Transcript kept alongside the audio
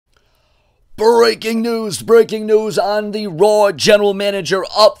Breaking news on the Raw general manager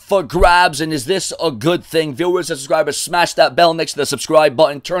up for grabs. And is this a good thing? Viewers and subscribers, smash that bell next to the subscribe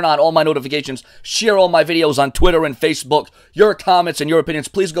button. Turn on all my notifications. Share all my videos on Twitter and Facebook. Your comments and your opinions.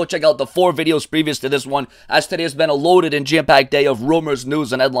 Please go check out the 4 videos previous to this one, as today has been a loaded and jam-packed day of rumors,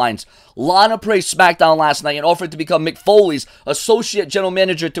 news, and headlines. Lana praised SmackDown last night and offered to become Mick Foley's associate general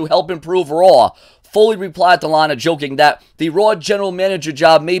manager to help improve Raw. Foley replied to Lana, joking that the Raw general manager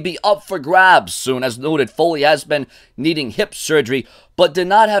job may be up for grabs soon. As noted, Foley has been needing hip surgery, but did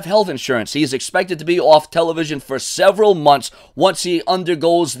not have health insurance. He is expected to be off television for several months once he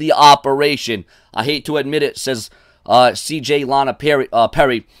undergoes the operation. I hate to admit it, says CJ Lana Perry.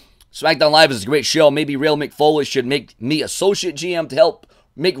 SmackDown Live is a great show. Maybe real Mick Foley should make me associate GM to help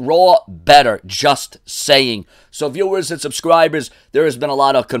make Raw better, just saying. So viewers and subscribers, there has been a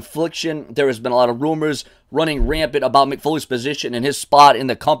lot of confliction. There has been a lot of rumors running rampant about Mick Foley's position and his spot in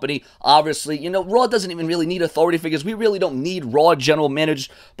the company. Obviously, you know, Raw doesn't even really need authority figures. We really don't need Raw general managers,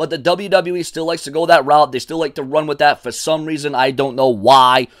 but the WWE still likes to go that route. They still like to run with that for some reason. I don't know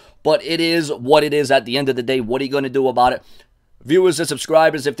why, but it is what it is at the end of the day. What are you going to do about it? Viewers and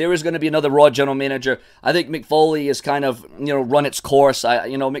subscribers, if there is going to be another Raw general manager, I think Mick Foley is kind of, run its course.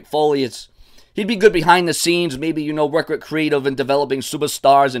 Mick Foley, he'd be good behind the scenes, maybe, work with creative and developing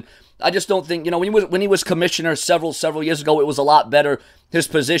superstars. And I just don't think, when he was commissioner several years ago, it was a lot better. His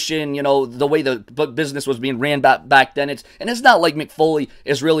position, the way the business was being ran back then. It's not like Mick Foley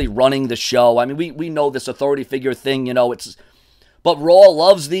is really running the show. I mean, we know this authority figure thing, But Raw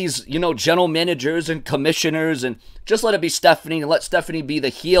loves these, general managers and commissioners, and just let it be Stephanie, and let Stephanie be the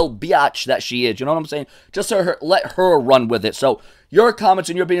heel biatch that she is. You know what I'm saying? Just let her run with it. So your comments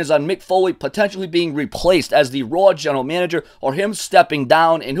and your opinions on Mick Foley potentially being replaced as the Raw general manager, or him stepping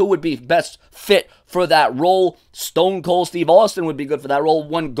down, and who would be best fit for that role. Stone Cold Steve Austin would be good for that role.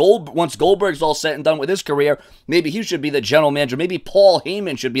 Once Goldberg's all set and done with his career, maybe he should be the general manager. Maybe Paul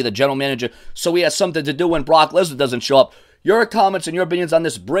Heyman should be the general manager, so he has something to do when Brock Lesnar doesn't show up. Your comments and your opinions on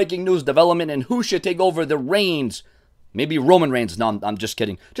this breaking news development and who should take over the reins. Maybe Roman Reigns. No, I'm just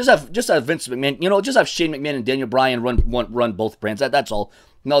kidding. Just have Vince McMahon. Just have Shane McMahon and Daniel Bryan run both brands. That's all.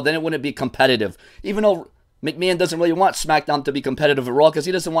 No, then it wouldn't be competitive. Even though McMahon doesn't really want SmackDown to be competitive at Raw, because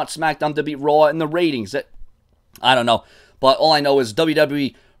he doesn't want SmackDown to beat Raw in the ratings. I don't know. But all I know is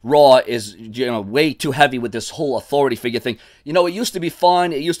WWE Raw is, way too heavy with this whole authority figure thing. It used to be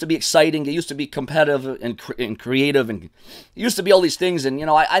fun, it used to be exciting, it used to be competitive and creative, and it used to be all these things, and,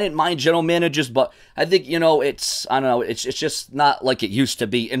 I didn't mind general managers, but I think, it's just not like it used to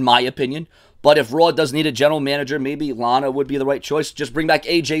be, in my opinion. But if Raw does need a general manager, maybe Lana would be the right choice. Just bring back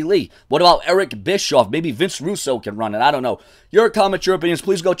AJ Lee. What about Eric Bischoff? Maybe Vince Russo can run it. I don't know. Your comments, your opinions,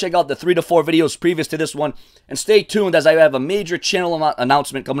 please go check out the 3 to 4 videos previous to this one. And stay tuned, as I have a major channel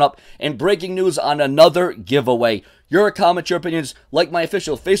announcement coming up and breaking news on another giveaway. Your comments, your opinions, like my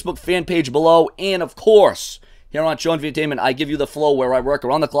official Facebook fan page below. And, of course, here on SeanzViewEnt, I give you the flow where I work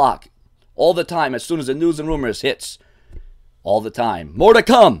around the clock. All the time, as soon as the news and rumors hits. All the time. More to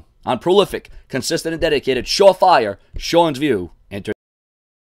come on prolific, consistent, and dedicated, surefire, SeanzView.